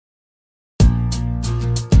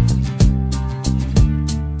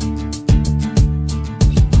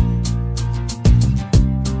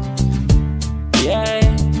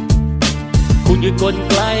กล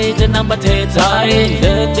ไกจะนำประเทศไทยเ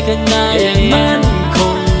ดินไปข้างหน้าอย่างมั่นค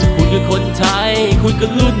งคุณคือคนไทยคุณคื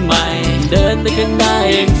อรุ่นใหม่เดินไปข้างหน้า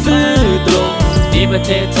อย่างซื่อตรงที่ประเ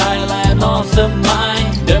ทศไทยและนอกสมัย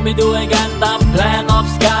เดินไปด้วยกันตาม Plan of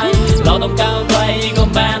Sky เราต้องก้าวไกลยิ่งกว่า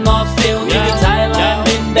Man of Steel นี่คือ Thailand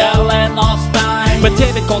ดินแดน Land of Style ประเท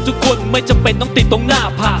ศเป็นของทุกคนไม่จำเป็นต้องติดตรงหน้า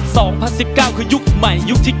ผาก2019 คือยุคใหม่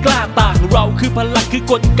ยุคที่กล้าต่างเราคือพลังคือ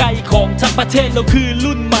กลไกของทั้งประเทศเราคือ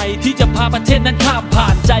รุ่นใหม่ที่จะพาประเทศนั้นข้ามผ่า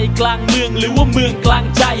นใจกลางเมืองหรือว่าเมืองกลาง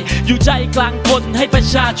ใจอยู่ใจกลางคนให้ประ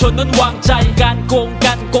ชาชนนั้นวางใจการโกง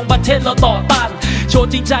กันโกงประเทศเราต่อต้านโชว์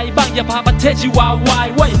จริงใจบ้างอย่าพาประเทศชีวาวาย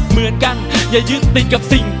ไว้เหมือนกันอย่ายึดติดกับ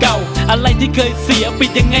สิ่งเก่าอะไรที่เคยเสียปิด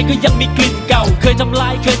ยังไงก็ยังมีกลิ่นเก่าเคยทำลา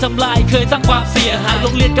ยเคยสร้างความเสียหายโร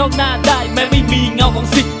งเรียนก้าวหน้าได้แม้ไม่มีเงาของ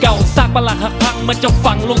ศิษย์เก่าสร้างปลักหักพังมันจะ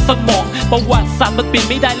ฝังลงสมองประวัติศาสตร์มันเปลี่ยน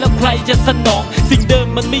ไม่ได้แล้วใครจะสนองสิ่งเดิม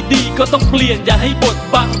มันไม่ดีก็ต้องเปลี่ยนอย่าให้บท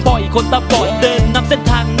บังปล่อยคนตาบอดเดินนำเส้น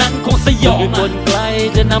ทางนั้นคงสยองคุณคือกลไก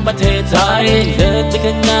จะนำประเทศไทยเดินไป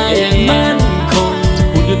ข้างหน้าอย่างมั่นคง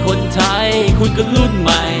คุณคือคนไทยคุณคือรุ่นให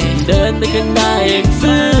ม่เดินไปข้างหน้าอย่าง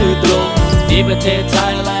ซื่อตรงที่ประเทศไท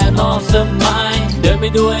ยและนอกสมัยเดินไป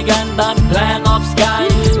ด้วยกันตาม Plan of Sky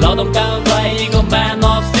เราต้องก้าวไกลยิ่งกว่า Man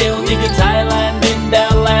of Steel นี่คือ Thailand ดินแด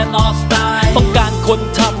น Land of Style ต้องการคน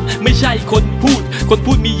ทำไม่ใช่คนพูดคน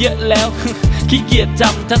พูดมีเยอะแล้ว ขี้เกียจจ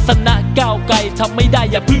ำทัศนะก้าวไกลทำไม่ได้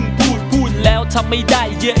อย่าพึ่งพูดแล้วทำไม่ได้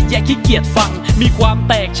เยอะแยะขี้เกียจฟังมีความ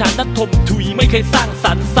แตกฉานนั้นถมถุยไม่เคยสร้างส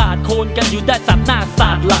รรค์ศาสตร์โคนกันอยู่ได้ศาสตร์หน้าศ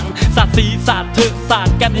าสตร์หลังศาสตร์สีศาสตร์เถิดศาสต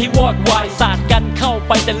ร์กันให้วอดวายศาสตร์กันเข้าไ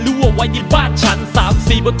ปแต่รู้ว่าไว้ในบ้านฉัน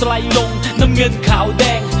3-4บนไตรลงน้ำเงินขาวแด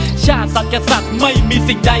งชาติสัตว์กษัตริย์ไม่มี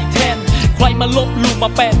สิ่งใดแทนใครมาลบลู่มา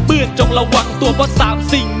แปดเปื้อนจงระวังตัวเพราะ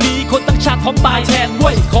3 สิ่งนี้คนตั้งชาติพร้อมตายแทนเ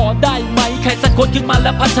ว้ยขอได้ไหมใครสักคนขึ้นมาแล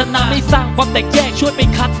ะพัฒนาไม่สร้างความแตกแยกช่วยไป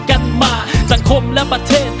คัดกันมาสังคมและประ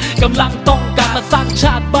เทศกำลังต้องการมาสร้างช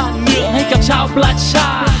าติบ้านเมืองให้กับชาวประชา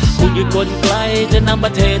คุณคือกลไกจะนำป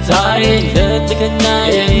ระเทศไทยเดินไปข้างหน้า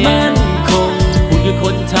อย่างมั่นคงคุณคือค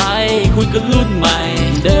นไทยคุณคือรุ่นใหม่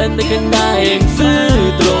เดินไปข้างหน้าอย่างซื่อ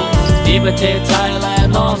ตรงที่ประเทศไทยและ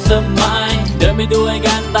นอกสมัยเดินไปด้วย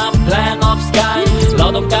กันตาม Plan of Sky เรา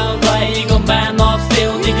ต้องก้าวไกลยิ่งกว่า Man of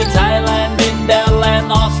Steel นี่คือ Thailand ดินแดน Land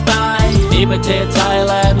of Style ที่ประเทศไทย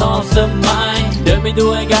และนอกสมัยเดินไป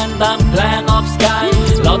ด้วยกันตาม Plan of Sky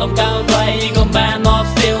เราต้องก้าวไกลยิ่งกว่า Man of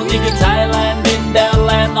Steel